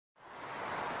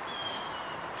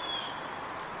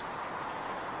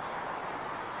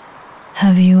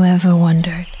Have you ever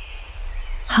wondered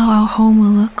how our home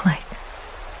will look like?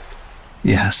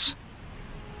 Yes,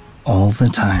 all the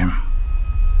time.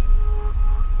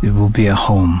 It will be a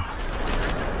home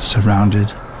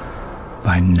surrounded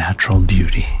by natural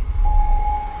beauty,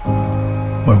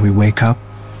 where we wake up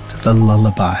to the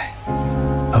lullaby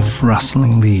of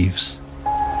rustling leaves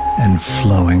and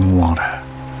flowing water.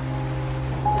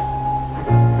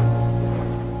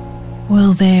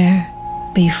 Will there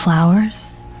be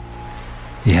flowers?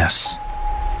 Yes.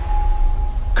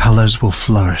 Colors will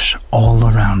flourish all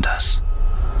around us.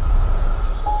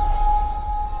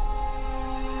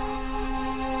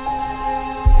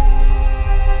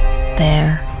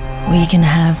 There, we can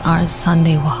have our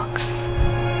Sunday walks.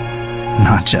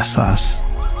 Not just us,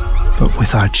 but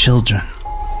with our children.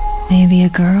 Maybe a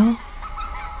girl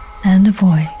and a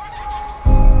boy.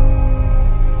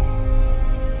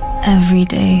 Every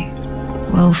day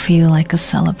will feel like a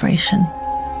celebration.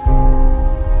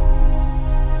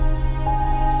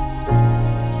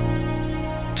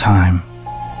 Time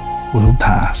will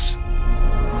pass,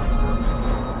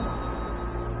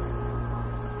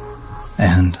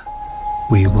 and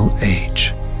we will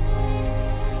age.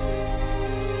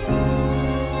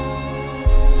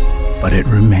 But it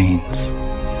remains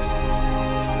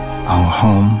our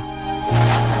home,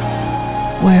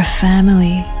 where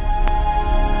family,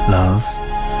 love,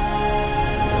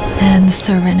 and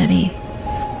serenity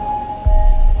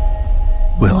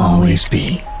will always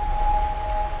be.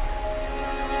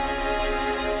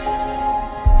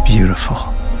 Beautiful,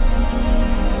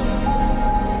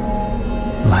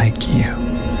 like you.